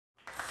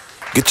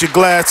Get your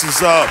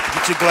glasses up.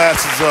 Get your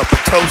glasses up. A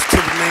toast to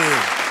the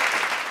men.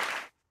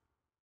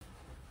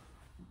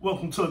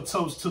 Welcome to A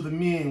Toast to the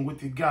Men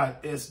with your guy,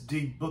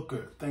 SD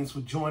Booker. Thanks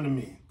for joining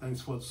me. Thanks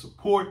for the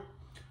support.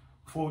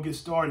 Before we get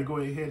started, go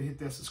ahead and hit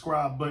that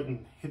subscribe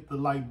button. Hit the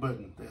like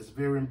button. That's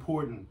very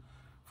important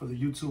for the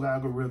YouTube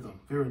algorithm.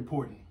 Very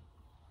important.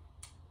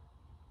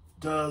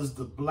 Does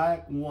the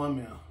black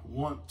woman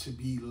want to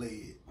be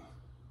led?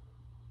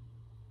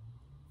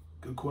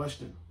 Good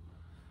question.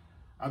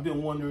 I've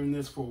been wondering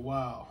this for a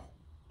while.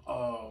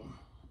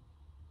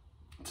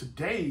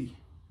 Today,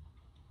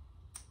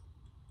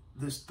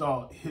 this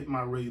thought hit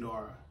my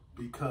radar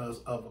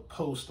because of a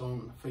post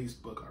on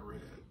Facebook I read.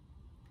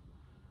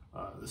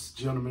 This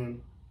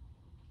gentleman,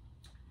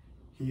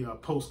 he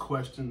posts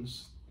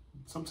questions,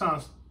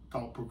 sometimes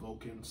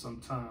thought-provoking,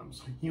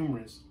 sometimes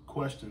humorous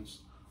questions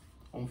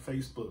on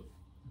Facebook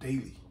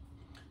daily,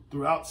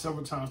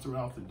 several times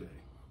throughout the day.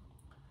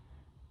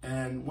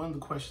 And one of the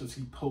questions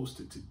he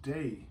posted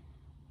today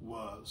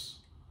was,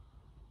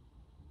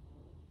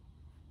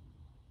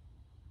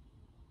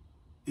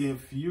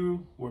 if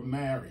you were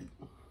married,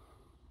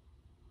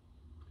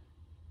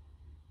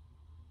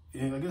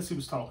 and I guess he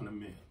was talking to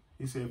men.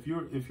 He said,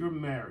 if you're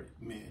married,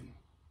 men,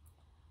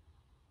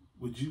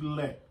 would you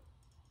let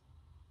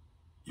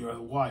your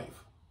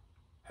wife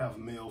have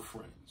male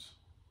friends?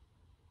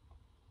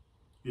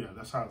 Yeah,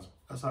 that's how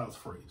it's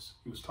phrased.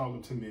 He was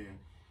talking to men.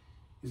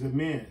 He said,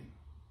 men,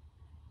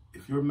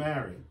 if you're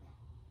married,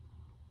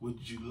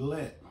 would you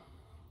let,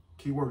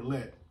 keyword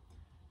let,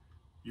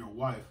 your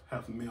wife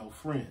have male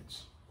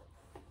friends?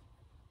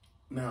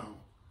 Now,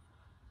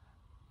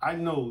 I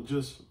know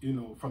just,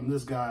 from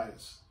this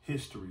guy's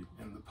history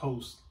and the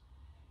post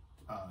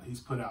he's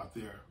put out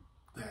there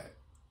that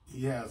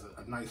he has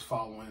a nice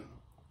following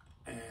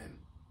and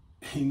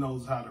he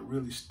knows how to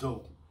really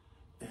stoke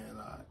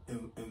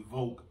and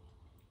invoke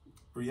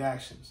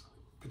reactions,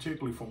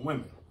 particularly from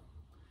women.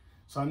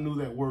 So I knew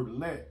that word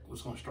let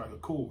was going to strike a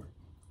chord.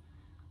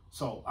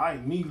 So I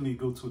immediately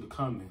go to the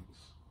comments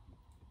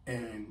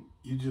and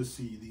you just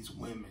see these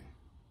women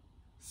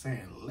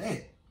saying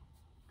let,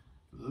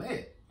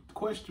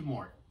 question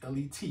mark,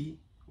 L-E-T,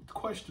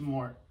 question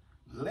mark,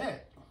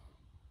 let.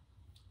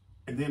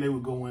 And then they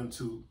would go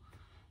into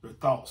their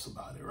thoughts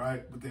about it,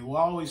 right? But they will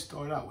always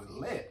start out with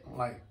let,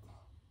 like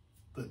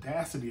the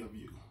audacity of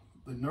you,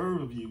 the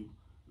nerve of you,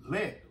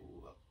 let.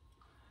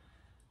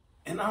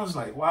 And I was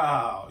like,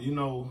 wow,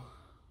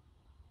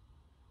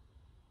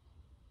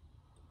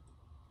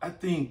 I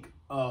think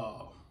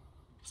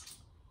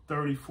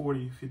 30,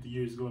 40, 50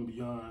 years ago and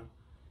beyond,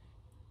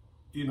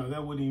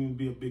 that wouldn't even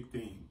be a big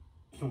thing,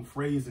 him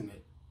phrasing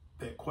it,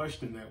 that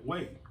question that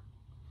way.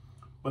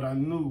 But I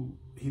knew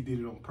he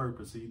did it on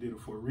purpose. He did it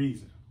for a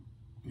reason.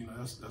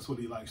 That's what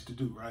he likes to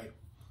do, right?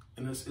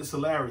 And it's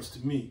hilarious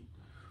to me.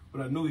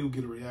 But I knew he would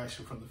get a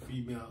reaction from the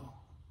female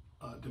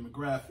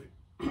demographic.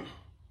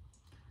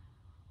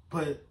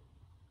 But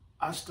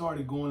I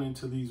started going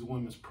into these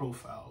women's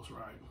profiles,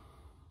 right?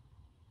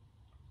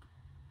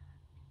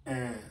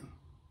 And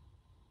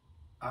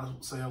I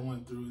would say I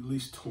went through at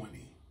least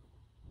 20.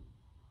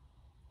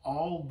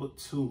 All but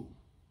two,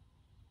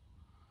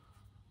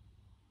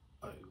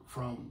 like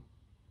from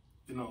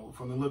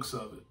the looks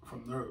of it,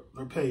 from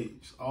their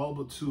page, all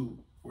but two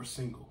were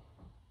single.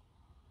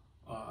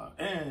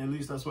 And at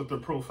least that's what their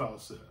profile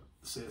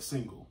said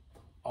single,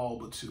 all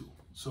but two.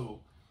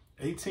 So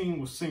 18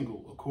 was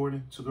single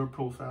according to their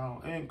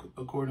profile and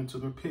according to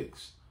their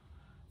pics.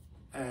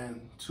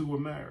 And 2 were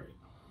married.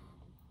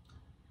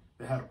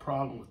 They had a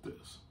problem with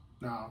this.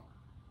 Now,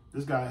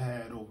 this guy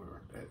had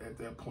over, at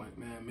that point,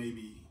 man,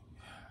 maybe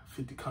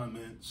 50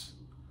 comments,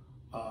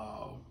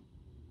 over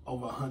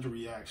 100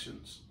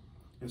 reactions.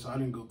 And so I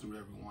didn't go through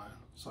everyone.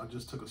 So I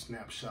just took a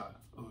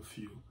snapshot of a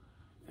few.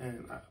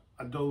 And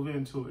I dove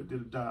into it,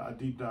 did a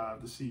deep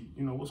dive to see,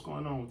 what's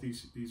going on with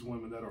these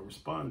women that are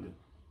responding.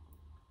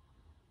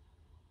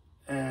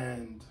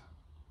 And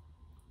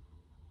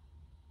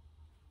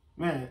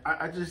man,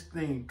 I just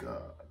think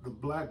the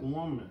black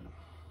woman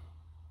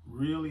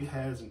really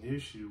has an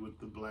issue with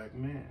the black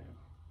man.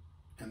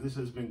 And this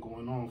has been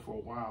going on for a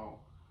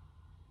while.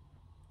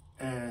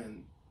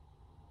 And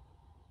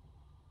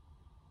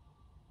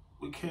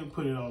we can't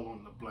put it all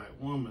on the black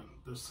woman.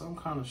 There's some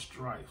kind of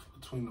strife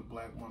between the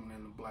black woman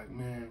and the black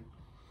man.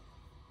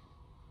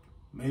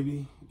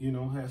 Maybe,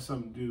 has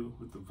something to do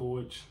with the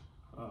voyage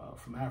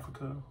from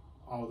Africa.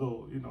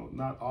 Although,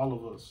 not all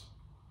of us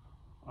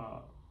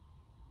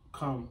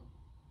come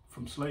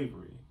from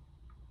slavery.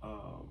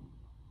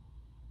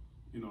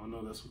 I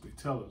know that's what they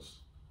tell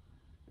us.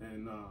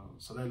 And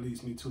so that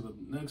leads me to the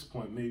next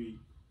point. Maybe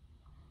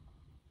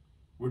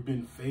we're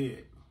being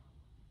fed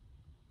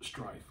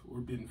strife.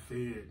 We're being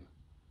fed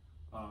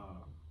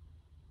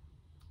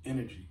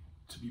energy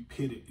to be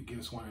pitted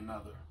against one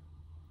another.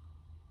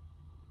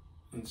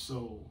 And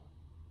so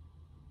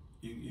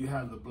you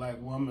have the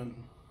black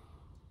woman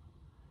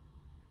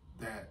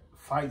that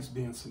fights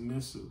being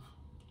submissive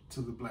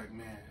to the black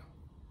man,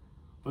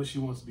 but she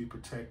wants to be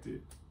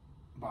protected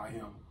by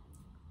him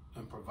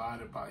and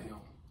provided by him.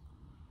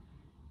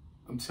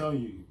 I'm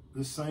telling you,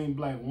 this same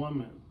black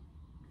woman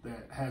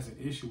that has an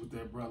issue with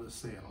their brother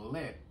saying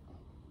let.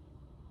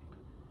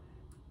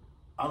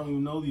 I don't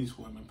even know these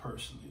women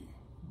personally,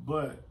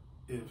 but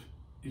if,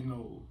 you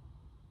know,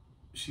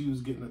 she was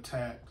getting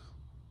attacked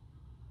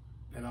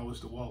and I was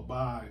to walk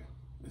by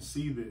and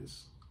see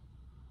this,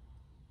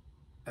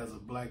 as a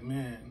black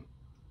man,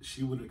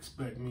 she would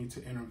expect me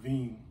to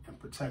intervene and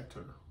protect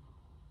her.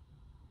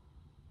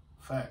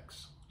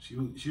 Facts. She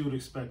would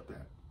expect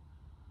that.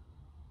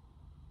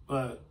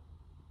 But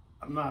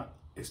I'm not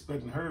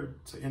expecting her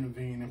to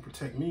intervene and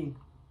protect me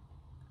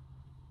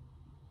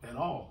at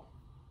all.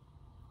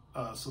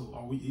 So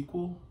are we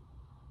equal?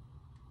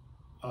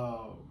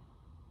 So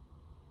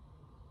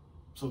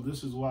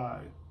this is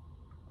why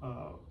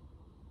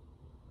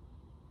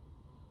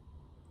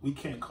we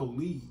can't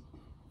co-lead.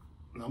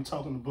 And I'm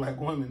talking to black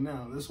women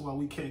now. This is why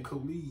we can't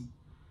co-lead.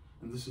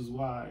 And this is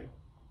why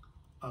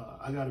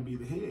I got to be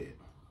the head.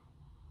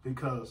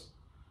 Because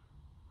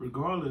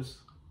regardless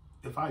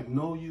if I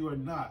know you or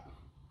not,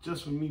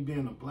 just for me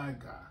being a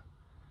black guy,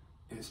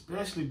 and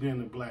especially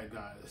being a black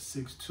guy at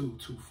 6'2",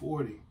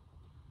 240,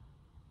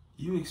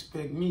 you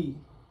expect me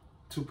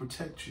to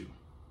protect you.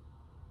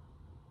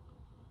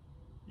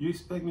 You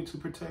expect me to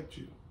protect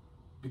you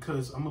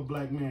because I'm a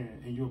black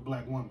man and you're a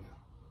black woman.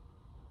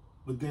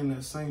 But then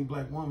that same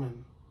black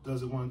woman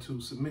doesn't want to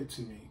submit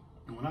to me.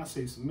 And when I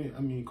say submit, I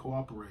mean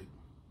cooperate.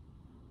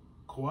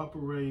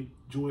 Cooperate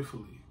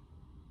joyfully.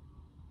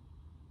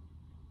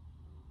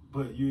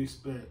 But you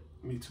expect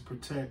me to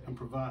protect and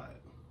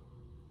provide.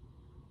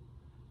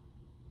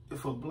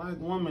 If a black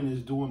woman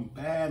is doing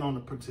bad on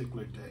a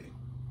particular day,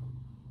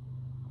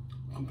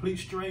 complete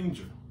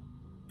stranger,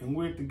 and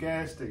we're at the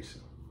gas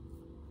station,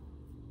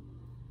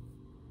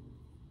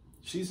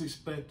 she's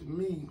expecting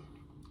me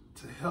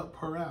to help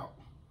her out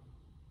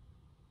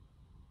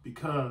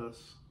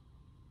because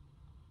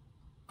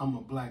I'm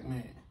a black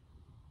man.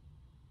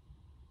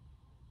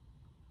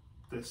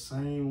 That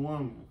same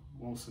woman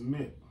won't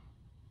submit,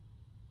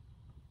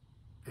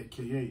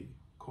 aka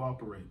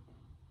cooperate.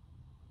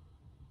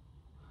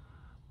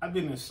 I've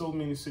been in so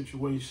many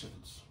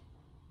situations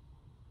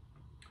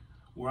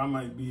where I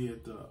might be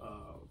at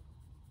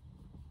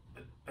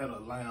a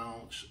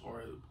lounge,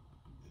 or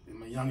in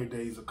my younger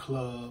days, a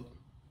club,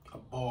 a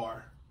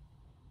bar.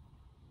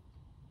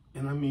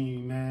 And I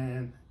mean,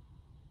 man,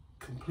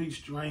 complete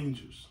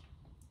strangers,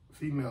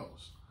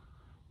 females,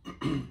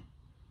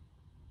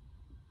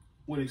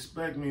 would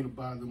expect me to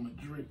buy them a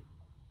drink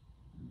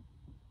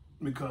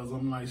because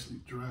I'm nicely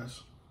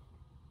dressed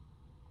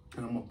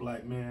and I'm a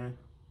black man.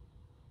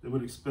 They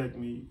would expect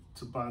me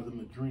to buy them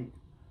a drink.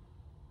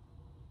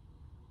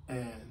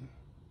 And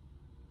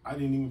I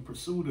didn't even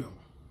pursue them.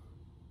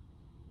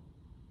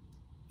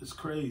 It's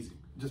crazy.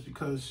 Just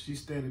because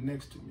she's standing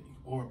next to me,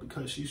 or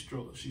because she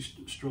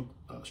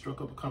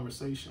struck up a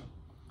conversation,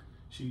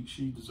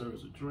 she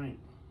deserves a drink.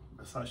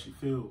 That's how she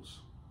feels.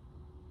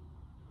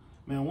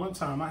 Man, one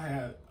time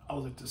I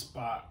was at this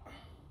spot,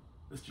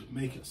 this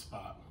Jamaican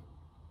spot,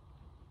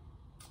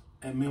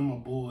 and me and my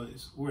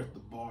boys were at the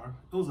bar.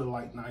 It was a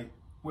light night.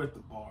 We're at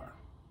the bar,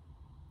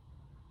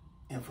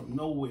 and from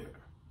nowhere,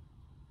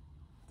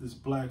 this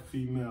black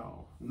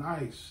female,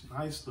 nice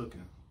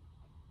looking,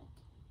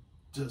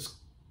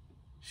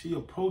 she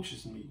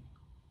approaches me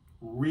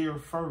rear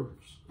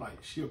first.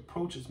 Like, she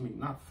approaches me,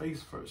 not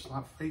face first,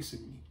 not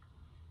facing me.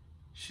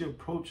 She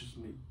approaches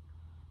me,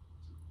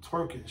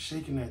 twerking,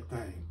 shaking that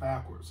thing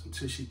backwards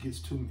until she gets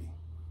to me.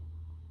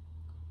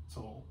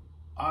 So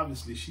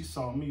obviously she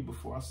saw me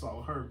before I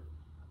saw her.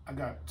 I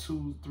got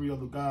 2, 3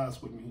 other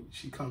guys with me.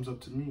 She comes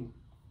up to me,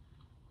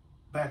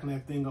 backing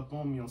that thing up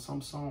on me on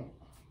some song.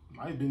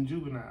 Might have been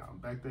Juvenile,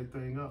 back that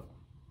thing up.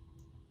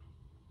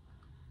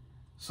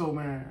 So,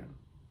 man,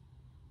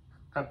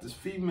 got this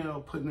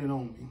female putting it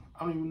on me.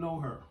 I don't even know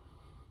her.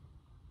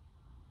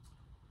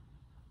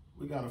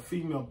 We got a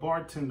female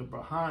bartender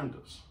behind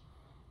us.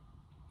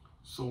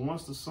 So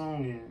once the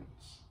song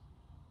ends,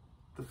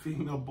 the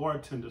female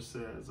bartender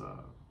says,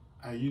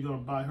 are you gonna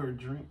buy her a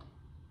drink?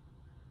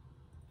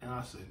 And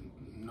I said,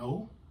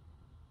 no.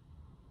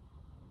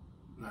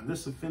 Now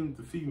this offended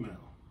the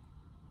female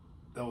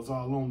that was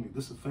all on me.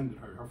 This offended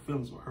her. Her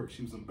feelings were hurt.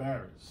 She was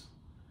embarrassed.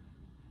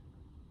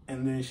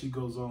 And then she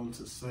goes on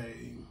to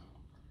say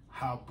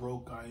how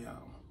broke I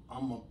am.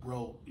 I'm a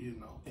broke,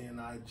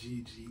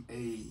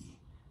 N-I-G-G-A.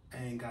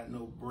 I ain't got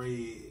no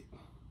bread.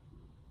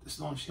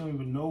 She don't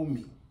even know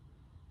me.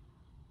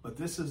 But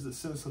this is the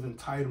sense of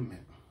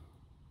entitlement.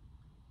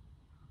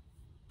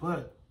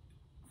 But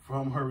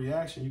from her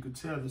reaction, you could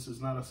tell this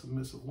is not a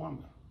submissive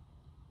woman.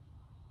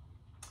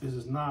 This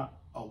is not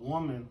a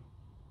woman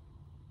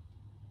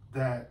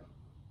that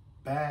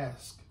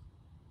basks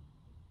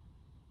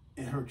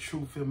in her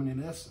true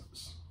feminine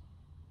essence.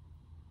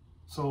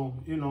 So,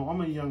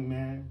 I'm a young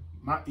man.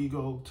 My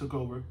ego took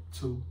over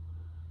too.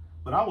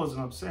 But I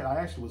wasn't upset. I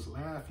actually was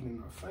laughing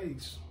in her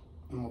face.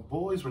 And my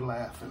boys were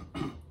laughing.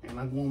 And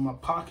I go in my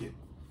pocket.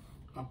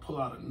 I pull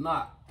out a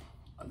knot,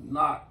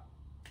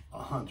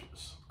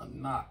 hundreds, a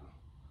knot.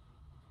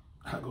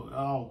 I go,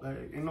 oh,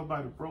 babe, ain't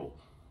nobody broke.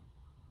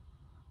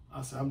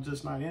 I said, I'm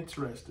just not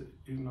interested,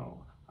 you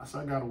know. I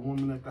said, I got a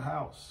woman at the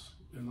house.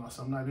 You know, I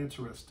said, I'm not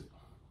interested.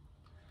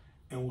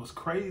 And what's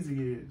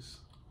crazy is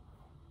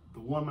the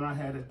woman I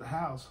had at the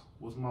house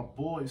was my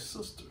boy's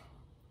sister.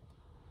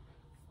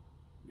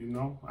 You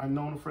know, I've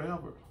known him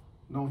forever.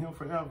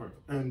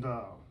 And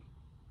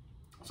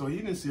so he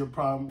didn't see a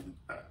problem.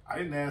 I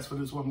didn't ask for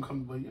this woman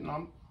coming, but you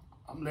know,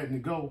 I'm letting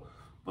it go.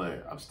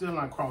 But I'm still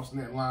not crossing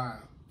that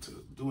line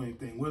to do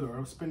anything with her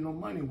or spend no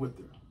money with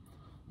her.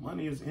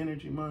 Money is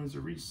energy, money is a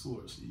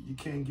resource. You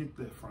can't get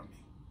that from me.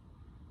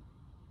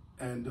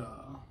 And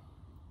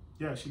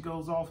yeah, she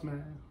goes off,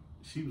 man.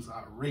 She was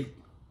irate.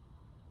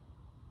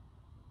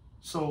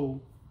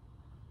 So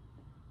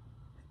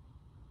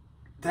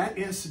that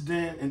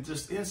incident and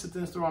just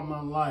incidents throughout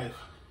my life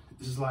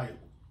is like,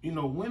 you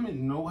know,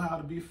 women know how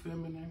to be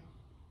feminine,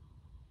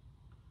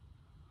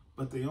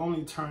 but they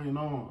only turn it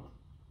on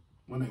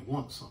when they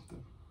want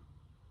something.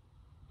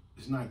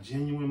 It's not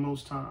genuine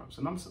most times.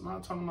 And I'm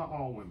not talking about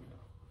all women.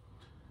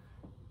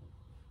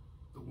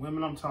 The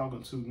women I'm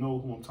talking to know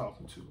who I'm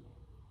talking to.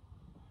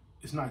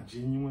 It's not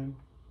genuine.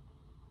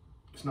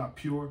 It's not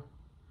pure.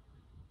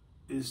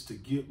 It's to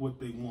get what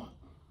they want.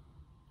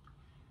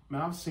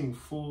 Man, I've seen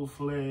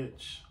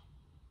full-fledged,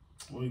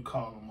 what do you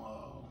call them,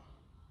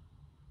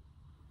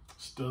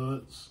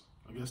 studs,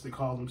 I guess they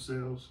call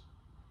themselves.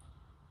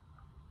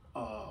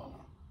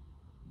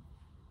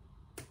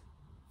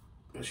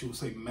 As you would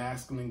say,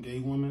 masculine gay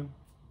women.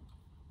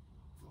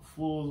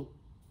 Full,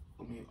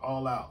 I mean,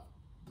 all out.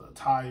 The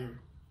attire,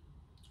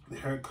 the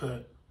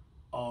haircut,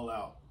 all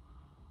out.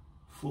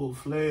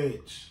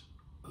 Full-fledged,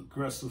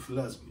 aggressive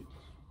lesbians.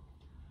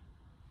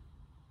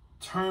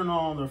 Turn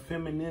on their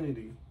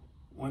femininity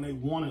when they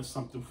wanted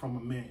something from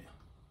a man.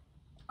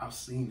 I've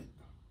seen it.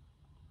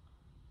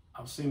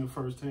 I've seen it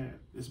firsthand.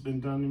 It's been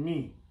done to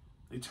me.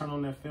 They turn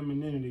on that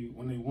femininity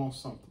when they want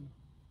something.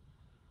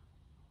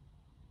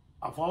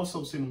 I've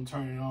also seen them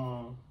turn it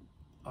on,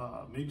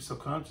 maybe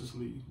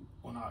subconsciously,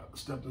 when I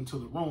stepped into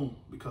the room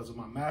because of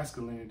my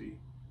masculinity,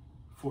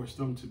 forced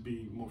them to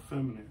be more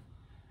feminine.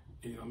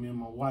 You know, me and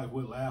my wife,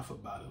 we'll laugh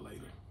about it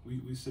later.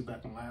 We sit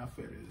back and laugh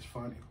at it. It's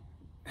funny.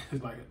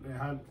 It's like,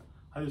 man,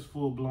 how this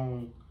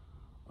full-blown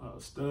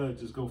stud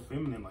just go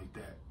feminine like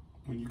that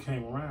when you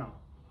came around?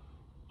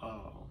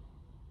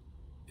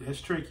 Yeah,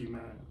 it's tricky,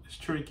 man. It's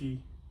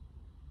tricky.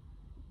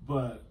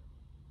 But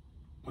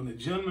when the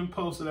gentleman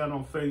posted that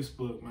on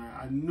Facebook, man,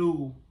 I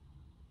knew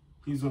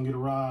he's gonna get a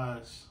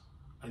rise.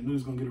 I knew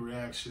he's gonna get a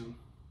reaction.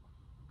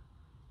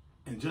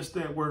 And just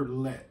that word,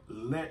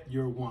 let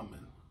your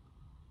woman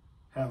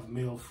have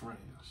male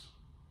friends.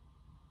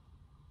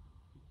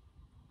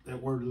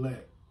 That word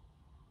let,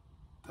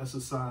 that's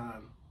a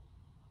sign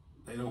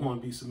they don't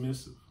want to be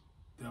submissive.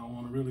 They don't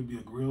want to really be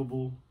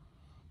agreeable.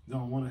 They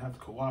don't want to have to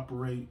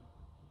cooperate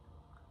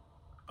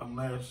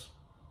unless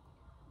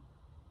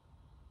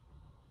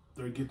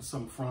they're getting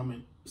something from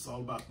it. It's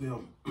all about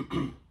them.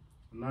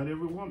 Not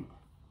every woman,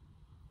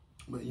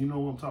 but you know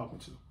who I'm talking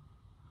to.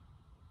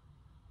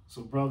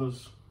 So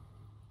brothers,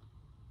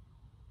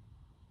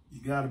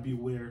 you got to be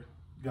aware.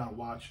 You got to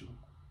watch them.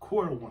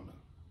 Court a woman.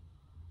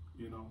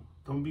 You know,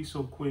 don't be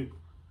so quick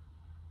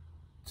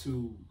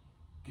to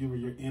give her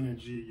your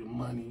energy, your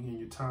money, and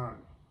your time.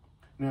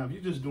 Now, if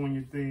you're just doing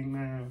your thing,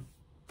 man,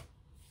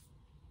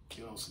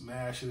 you know,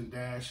 smashing and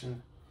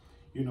dashing,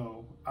 you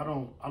know, I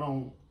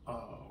don't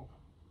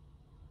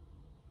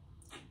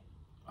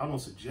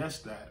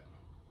suggest that,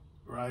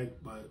 right?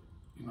 But,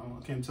 you know,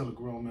 I can't tell a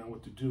grown man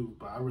what to do,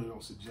 but I really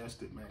don't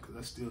suggest it, man, because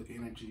that's still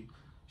energy.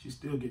 She's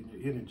still getting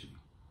your energy.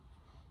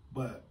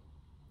 But,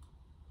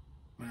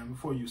 man,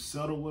 before you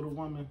settle with a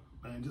woman,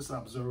 man, just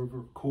observe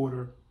her, court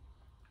her,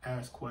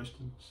 ask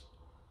questions,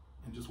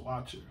 and just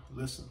watch her,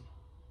 listen.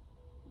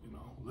 You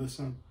know,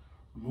 listen,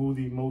 remove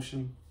the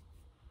emotion,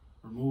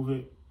 remove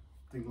it,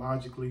 think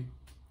logically,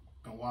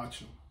 and watch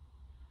them.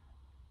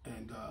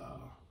 And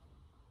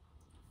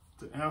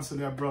to answer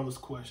that brother's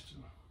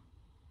question,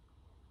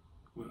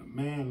 should a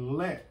man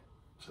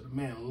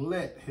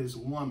let his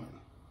woman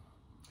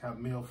have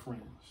male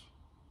friends?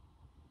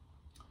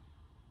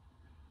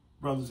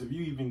 Brothers, if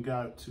you even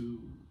got to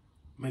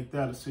make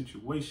that a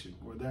situation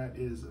where that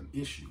is an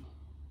issue,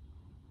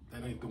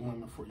 that ain't the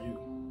woman for you.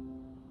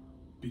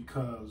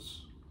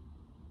 Because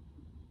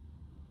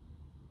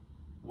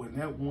when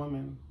that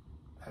woman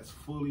has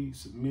fully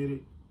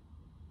submitted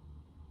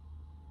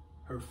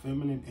her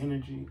feminine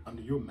energy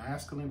under your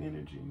masculine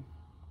energy,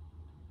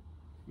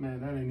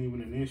 man, that ain't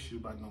even an issue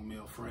about no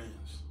male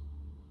friends.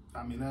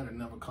 I mean, that'll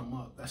never come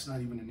up. That's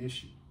not even an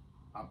issue.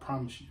 I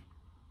promise you.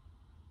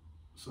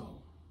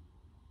 So,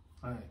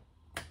 hey,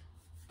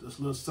 just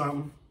a little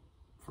something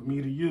from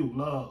me to you.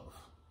 Love.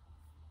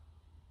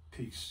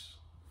 Peace.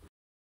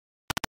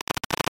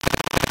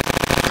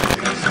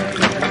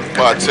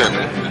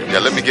 Bartender, yeah,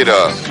 let me get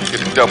a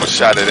double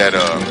shot of that,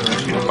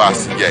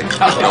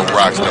 no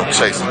rocks, no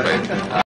chasing, baby.